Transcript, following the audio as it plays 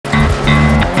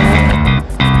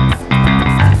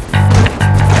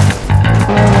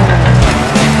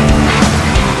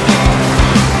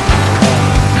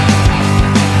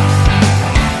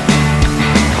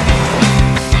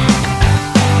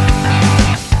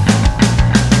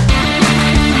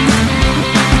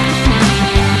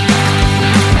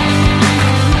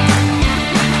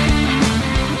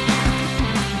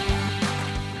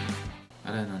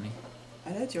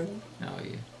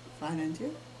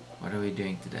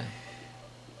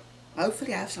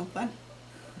Hopefully I have some fun.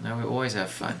 No, we always have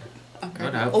fun. Okay.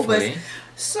 Not hopefully. Always.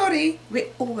 Sorry, we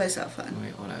always have fun.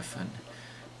 We all have fun.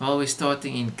 Well, we're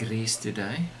starting in Greece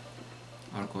today.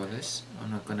 Argolis.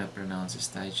 I'm not going to pronounce the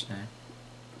stage name.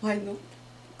 Why not?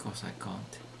 Because I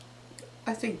can't.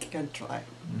 I think you can try.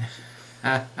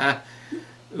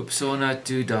 Upsona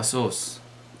to Dassos.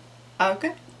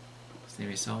 Okay. Stem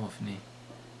jy saam of nie?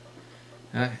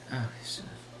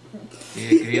 Do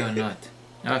you agree or not?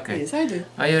 Okay. Yes, I do.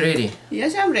 Are you ready?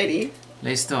 Yes, I'm ready.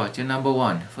 Let's start. You're number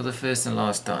one for the first and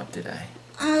last time today.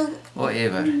 Oh. Or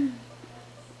ever.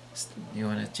 You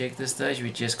want to check the stage?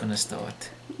 We're just going to start.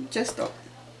 Just stop.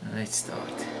 Let's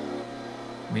start.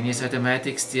 Mini's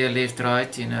automatic, steer left,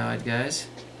 right. You know how it goes.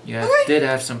 You did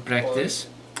have some practice.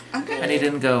 Okay. And it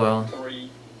didn't go well. 3,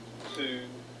 2,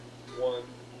 1,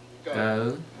 go.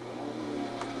 Go.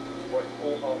 Right,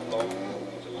 4 half long,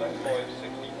 to left 5,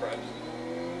 60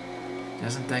 crabs.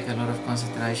 Doesn't take a lot of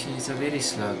concentration. It's a very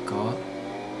slow car.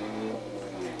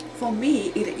 For me,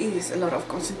 it is a lot of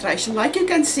concentration, like you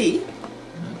can see.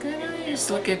 Okay, no, you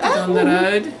still kept it on the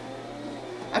road.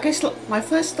 Okay, my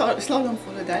first slalom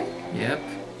for the day. Yep.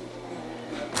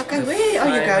 Okay, where are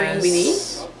you going, Winnie?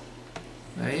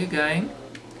 Where are you going?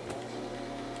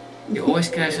 You always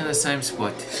crash in the same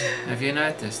spot. Have you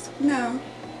noticed? No.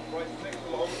 Right, 6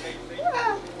 long, 80.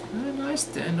 Ah, Oh, nice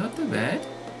turn. Not too bad.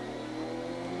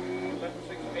 Left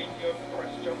 6, 80 over the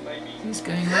crest jump, baby. He's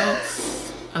going well.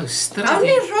 Oh, straight.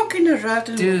 only rock in the road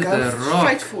and To go the rock.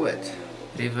 straight forward.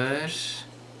 Reverse.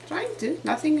 Trying to.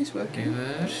 Nothing is working.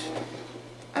 Reverse.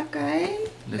 Okay.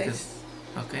 Look at. Let's.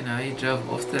 Okay, now you drove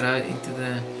off the road into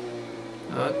the.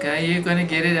 Okay, you're gonna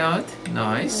get it out.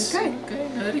 Nice. Okay. Okay,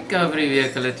 no recovery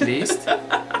vehicle at least.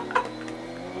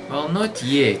 Well, not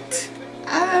yet.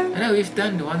 I know we've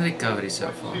done one recovery so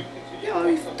far. Yeah,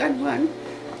 we've done one.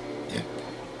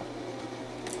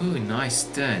 Ooh, nice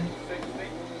turn.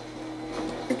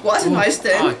 It was a Ooh, nice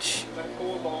turn. Ouch.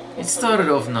 It started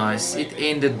off nice. It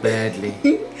ended badly.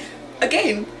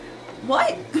 Again,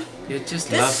 why? You just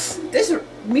love. This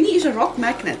Mini is a rock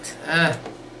magnet. I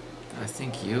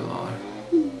think you are.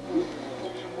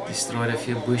 Destroyed a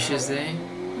few bushes there.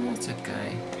 It's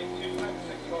okay.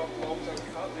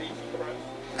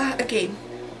 Again,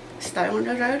 stay on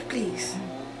the road, please.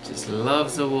 Just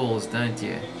love the walls, don't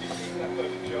you?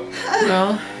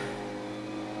 Well.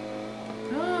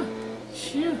 Ah,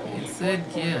 sure. In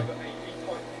third gear.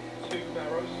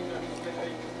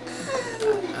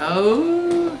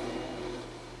 Oh.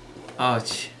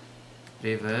 Ouch.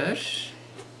 Reverse.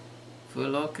 Full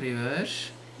lock,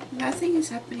 reverse. Nothing is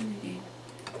happening again.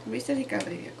 Where's the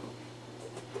recovery vehicle?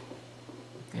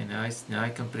 Okay, now I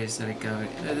can press the recovery.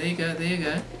 Oh, there you go, there you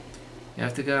go. You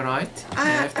have to go right. You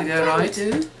have to go right.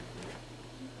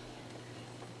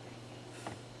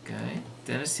 Okay,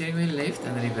 turn the steering wheel left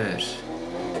and reverse.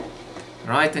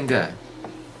 Right and go.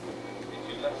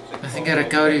 I think a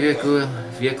recovery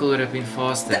vehicle would have been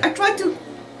faster. I tried to,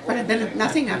 but then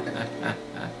nothing happened.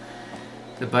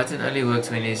 The button only works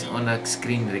when it's on a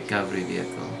screen recovery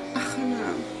vehicle. Oh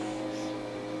no.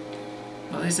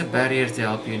 Well, there's a barrier to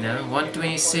help you now.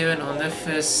 127 on the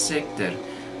first sector.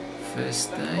 First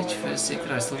stage, first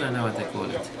sector, I still don't know what they call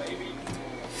it.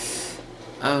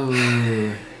 Oh.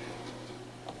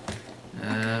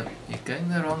 You're going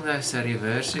the wrong way, so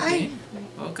reverse again.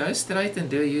 Oh, go straight and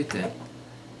do a U-turn.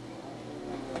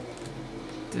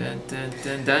 Turn, turn,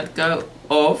 turn, don't go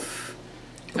off.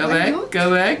 Go back,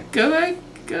 go back, go back,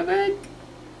 go back,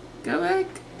 go back.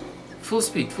 Full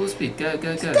speed, go, go,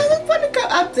 go. It doesn't want to go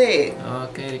up there.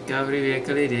 Okay, recovery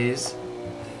vehicle it is.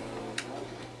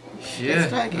 Sure, Let's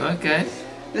try again. okay.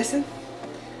 Listen,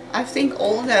 I think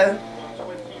all the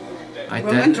I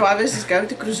women don't, drivers is going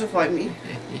to crucify me.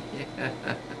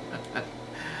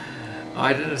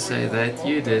 I didn't say that,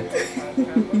 you did.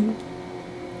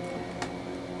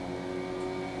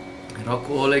 Rock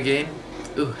wall again.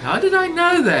 Ooh, how did I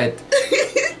know that?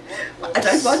 I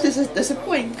don't want to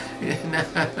disappoint.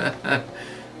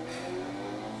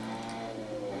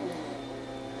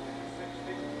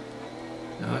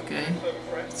 Okay,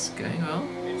 it's going well.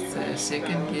 It's the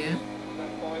second gear.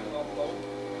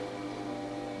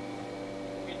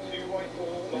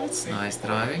 That's nice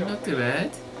driving, not too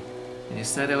bad. And you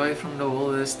stayed away from the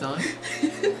wall this time.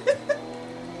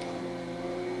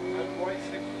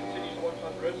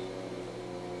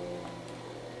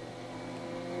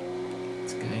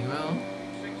 It's going well.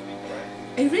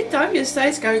 Every time you say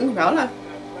it's going well,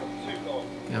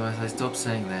 Okay, well, I stop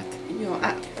saying that.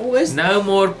 I always... No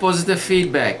more positive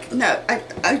feedback. No,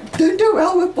 I don't do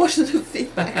well with positive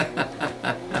feedback.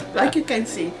 Like you can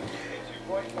see.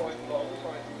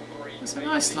 It's a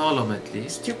nice slalom at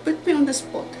least. You put me on the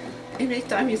spot. Every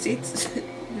time you see it,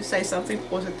 you say something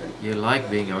positive. You like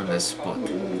being on the spot.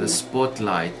 The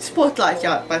spotlight. Spotlight,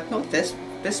 yeah, but not this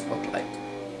spotlight.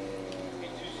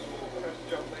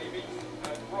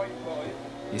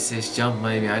 He says jump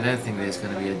maybe. I don't think there's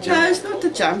going to be a No, jump. it's not a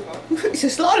jump. It's a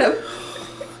slalom.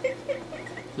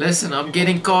 Listen, I'm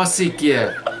getting car sick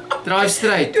here. Drive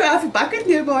straight. Do I have a bucket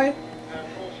nearby?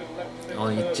 Oh,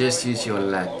 you just use your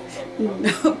lap.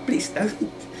 No, please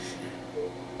don't.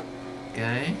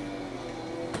 Okay.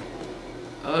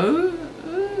 Oh,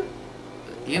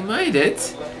 you made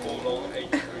it.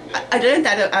 I didn't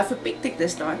have a picnic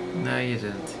this time. No, you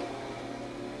didn't.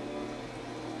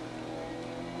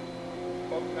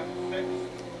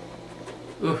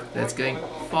 Ooh, that's going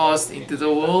fast into the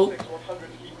wall.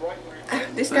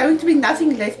 There's going to be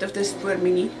nothing left of this poor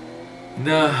Mini.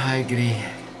 No, I agree.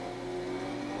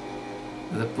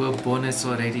 The poor bonnet's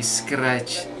already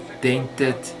scratched,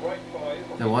 dented.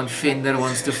 The one fender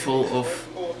wants to fall off.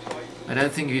 I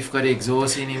don't think we've got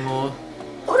exhaust anymore.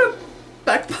 Or a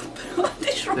back bumper. What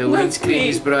is wrong The with windscreen me?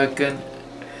 is broken.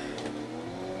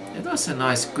 It was a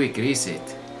nice quick reset.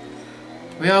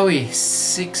 Where are we?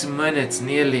 6 minutes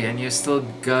nearly and you're still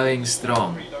going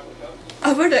strong.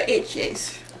 Over the edge,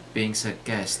 yes. Being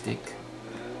sarcastic.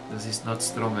 This is not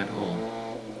strong at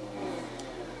all.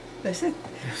 Listen,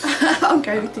 I'm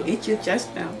going to eat you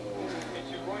just now.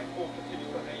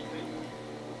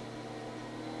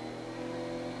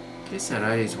 Guess the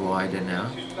road is wider now.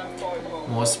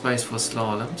 More space for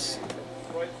slaloms.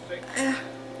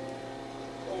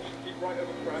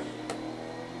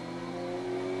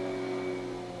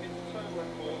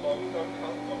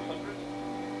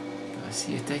 I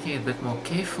see you're taking it a bit more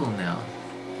careful now.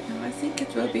 No, I think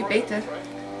it will be better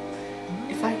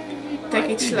if I take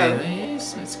Might it be slow. better,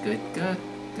 yes, that's good. Go,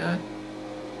 go.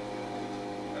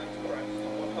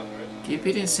 Keep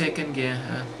it in second gear.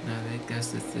 No, that goes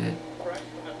to third.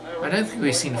 I don't think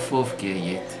we've seen fourth gear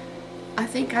yet. I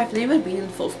think I've never been in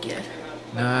fourth gear.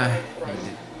 No.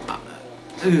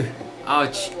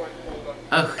 Ouch.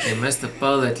 Oh, you missed the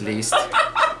pole at least.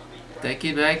 Take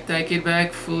it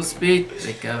back, full speed.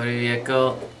 Recovery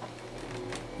vehicle.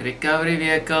 Recovery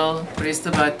vehicle. Press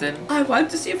the button. I want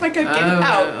to see if I can get it Oh,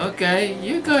 out. okay,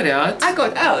 you got out. I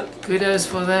got out. Kudos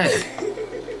for that.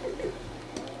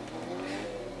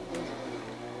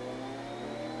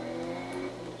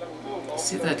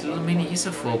 See, that little Mini is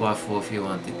a 4x4 if you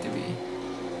want it to be.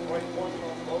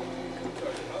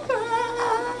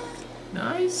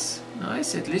 Nice,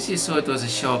 nice. At least you saw it was a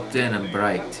sharp turn and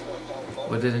braked.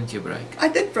 Or didn't you brake? I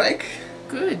did break.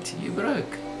 Good, you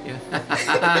broke. Yeah.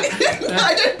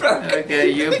 I did break. Okay,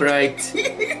 you braked.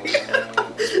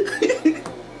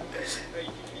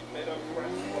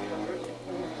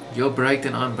 You're braked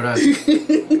and I'm broke.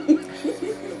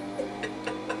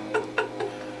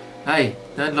 Hey,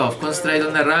 don't laugh. Concentrate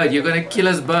on the road. You're gonna kill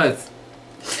us both.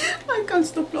 I can't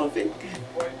stop laughing.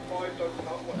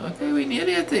 Okay, we're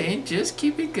nearly at the end. Just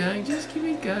keep it going. Just keep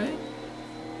it going.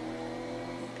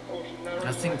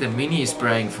 I think the Mini is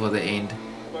praying for the end.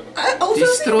 I also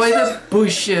Destroy think so. the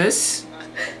bushes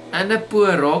and the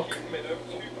poor rock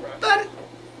But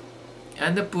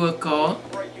and the poor car.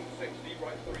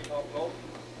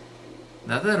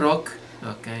 Another rock.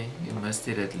 Okay, you missed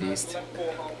it at least.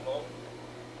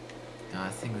 I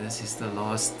think this is the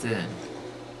last turn.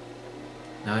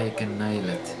 Now you can nail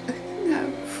it.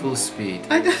 no, Full speed.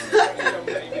 I don't.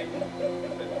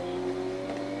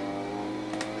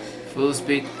 Full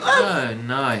speed. Oh,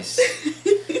 nice.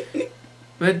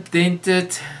 But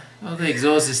dented. Well, the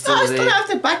exhaust is No, I still still there. have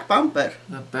the back bumper.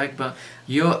 The back bump.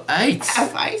 You're 8th.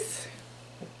 Have ice.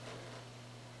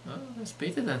 Oh, that's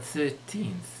better than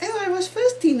 13th. Oh, I was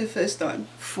first in the first time.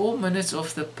 4 minutes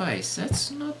off the pace.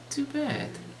 That's not too bad.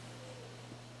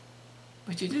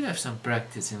 But you did have some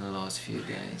practice in the last few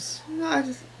days. No,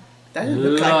 it doesn't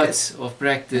look like it. Lots of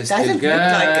practice It to doesn't go.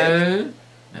 look like it.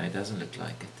 No, it doesn't look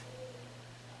like it.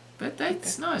 But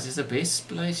that's nice. It's the best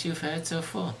place you've had so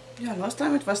far. Yeah, last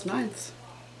time it was 9th.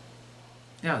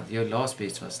 Yeah, your last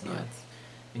best was 9th.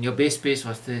 And your best best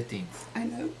was 13th. I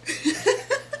know.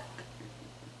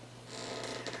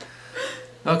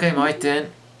 Okay, my turn.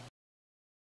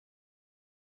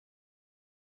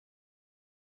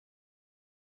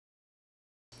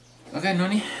 Okay,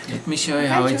 Nonnie, let me show you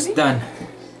how it's Johnny. done.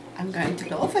 I'm going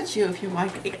to laugh at you if you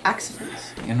make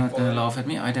accidents. You're not going to laugh at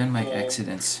me. I don't make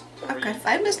accidents. Okay,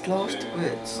 famous last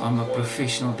words. I'm a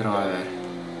professional driver.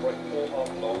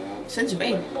 Since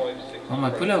when? Well, my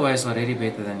pull-away is already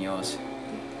better than yours.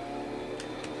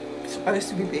 It's supposed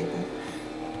to be better.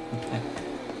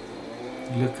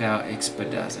 Look how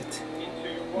expert does it.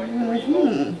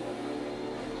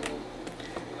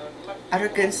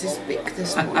 arrogance is big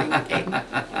this morning again.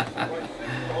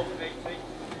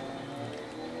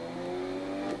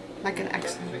 Make an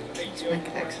accident. Let's make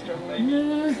an accident.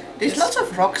 No. There's lots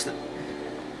of rocks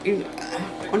in,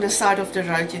 on the side of the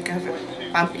road you can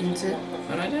bump into.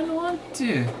 But I don't want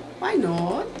to. Why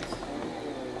not?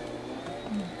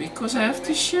 Because I have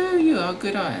to show you how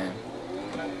good I am.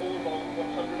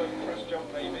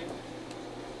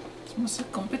 It's almost a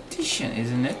competition,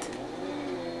 isn't it?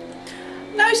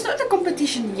 No, it's not a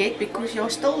competition yet because you're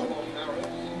still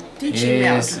teaching me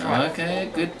how Yes, to drive. okay,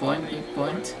 good point, good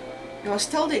point. You're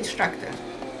still the instructor.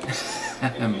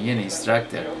 Me an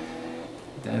instructor.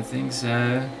 Don't think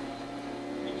so.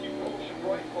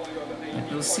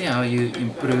 But we'll see how you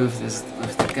improve this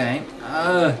with the game.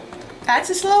 Oh, That's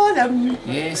a slalom.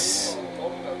 yes.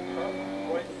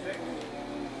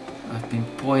 I've been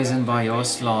poisoned by your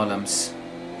slaloms.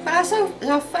 But that's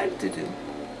so fun to do.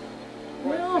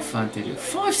 They are fun to do.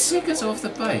 5 seconds off the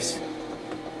pace.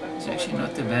 It's actually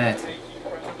not too bad.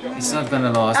 It's not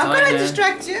gonna last. How can I know.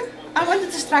 distract you? I want to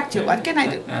distract you. What can I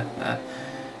do?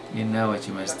 You know what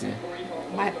you must do.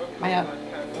 My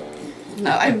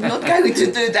no, I'm not going to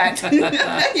do that.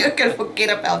 You can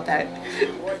forget about that.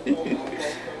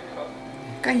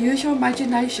 Can use your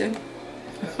imagination.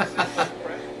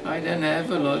 I don't have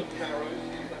a lot.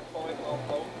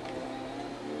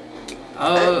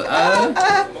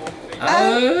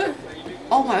 Oh.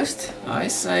 Almost. I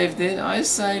saved it. I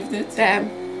saved it. Damn.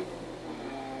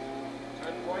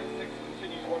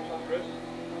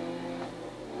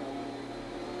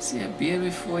 See, a beer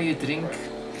before you drink.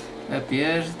 A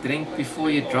beer drink before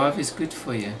you drive is good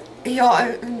for you.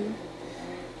 Yeah.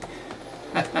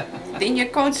 Then you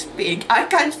can't speak. I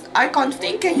can't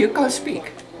think and you can't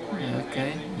speak.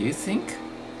 Okay, you think?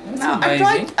 That's No,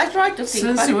 amazing. I tried to think,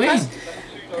 Since but when?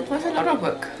 it was a lot of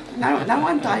work. Now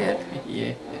I'm tired.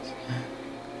 Yes.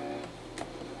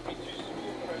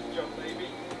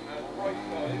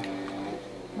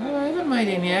 No, I haven't made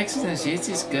any accidents yet.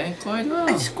 It's going quite well.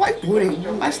 It's quite boring,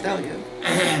 I must tell you.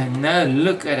 No,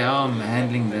 look at how I'm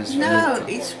handling this. No,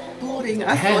 vehicle. it's boring.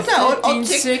 I had 13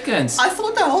 seconds. I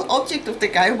thought the whole object of the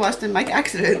game was to make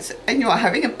accidents, and you are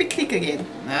having a picnic again.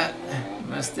 No,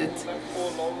 missed it.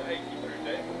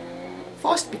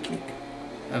 Fast picnic.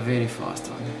 A very fast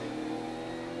one.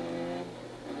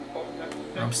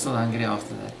 I'm still hungry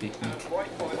after that picnic.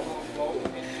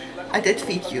 I did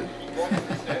feed you.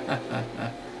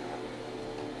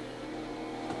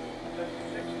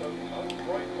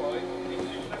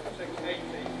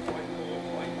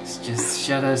 It's just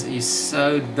shadows is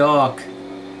so dark.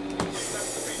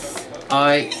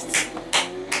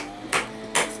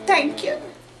 Thank you.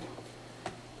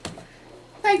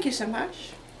 Thank you so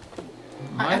much.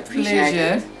 My I appreciate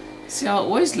pleasure. See, I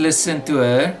always listen to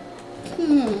her.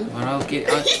 But I'll get.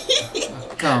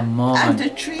 Oh, come on. And a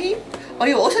tree. Oh,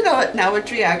 you also know a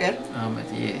tree hugger.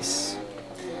 But yes.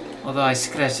 Although I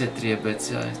scratched a tree a bit,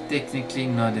 so technically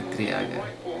not a tree hugger.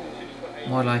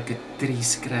 More like a tree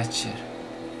scratcher.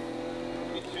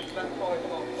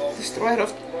 Destroyer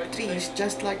of trees,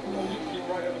 just like me.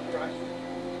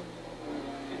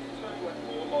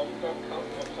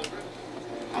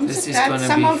 I'm This just is glad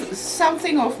gonna be-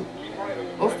 something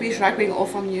of me is rubbing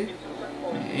off on you.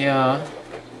 Yeah.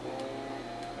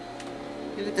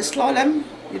 You did the slalom,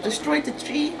 you destroyed the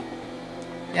tree,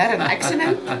 you had an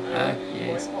accident.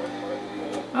 Yes.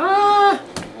 Ah!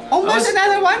 Almost I was-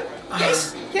 another one.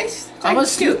 Yes, yes. I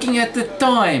was thank you. looking at the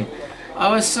time. I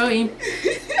was so in.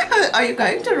 Are you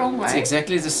going the wrong It's way?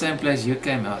 exactly the same place you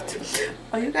came out.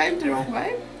 Are you going the wrong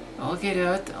way? I'll get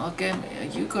out.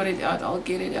 You got it out. I'll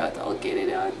get it out. I'll get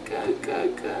it out. Go,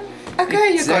 go, go.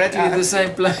 Okay, you got it Exactly the out.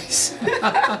 same place.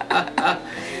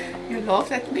 You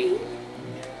laughed at me.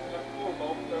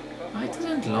 I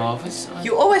didn't laugh.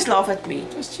 You always laugh at me.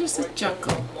 It was just a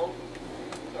chuckle.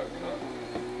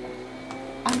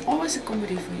 I'm always a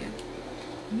comedy for you.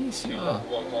 Yes, you are.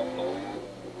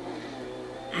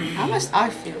 How must I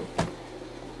feel?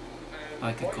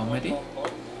 Like a comedy?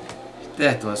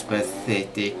 That was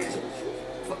pathetic.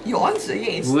 Your answer,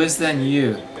 yes. Worse than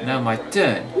you. Now my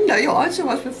turn. No, your answer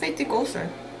was pathetic also.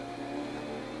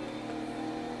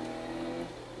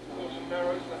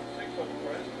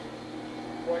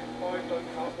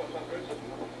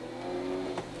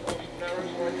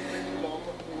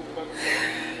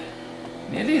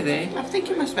 Nearly there. I think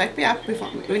you must wake me up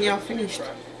when you are finished.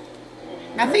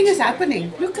 Nothing is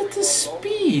happening. Look at the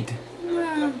speed.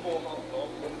 No.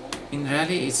 In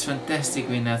rally, it's fantastic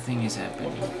when nothing is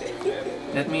happening.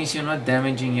 That means you're not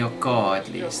damaging your car at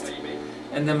least.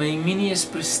 And the Mini is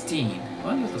pristine.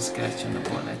 One little scratch on the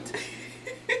bonnet.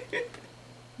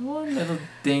 One little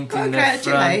dent in the front.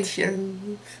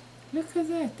 Congratulations. Look at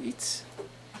that. It's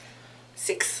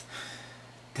 6.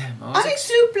 damn. Only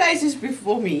 2 places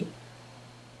before me.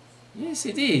 Yes,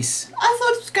 it is. I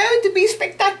thought it was going to be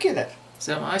spectacular.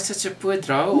 So am I such a poor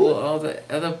driver, or are the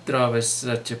other drivers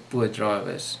such a poor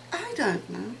drivers? I don't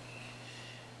know.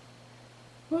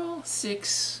 Well,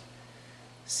 6.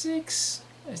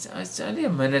 It's only a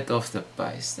minute off the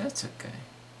pace. That's okay.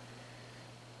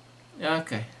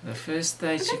 Okay, the first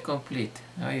stage is complete.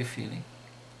 How are you feeling?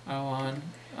 I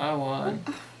won.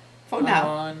 For now.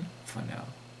 won. For now.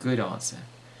 Good answer.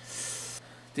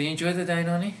 Do you enjoy the day,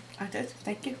 Nonnie? I did.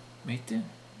 Thank you. Me too.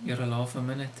 You're a laugh a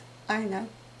minute. I know.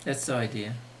 That's the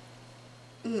idea.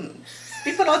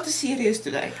 People are too serious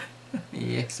today.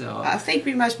 Yes, so I think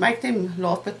we must make them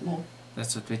laugh a bit more.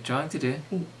 that's what we're trying to do.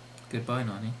 Mm. Goodbye,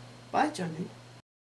 Nonnie. Bye, Johnny.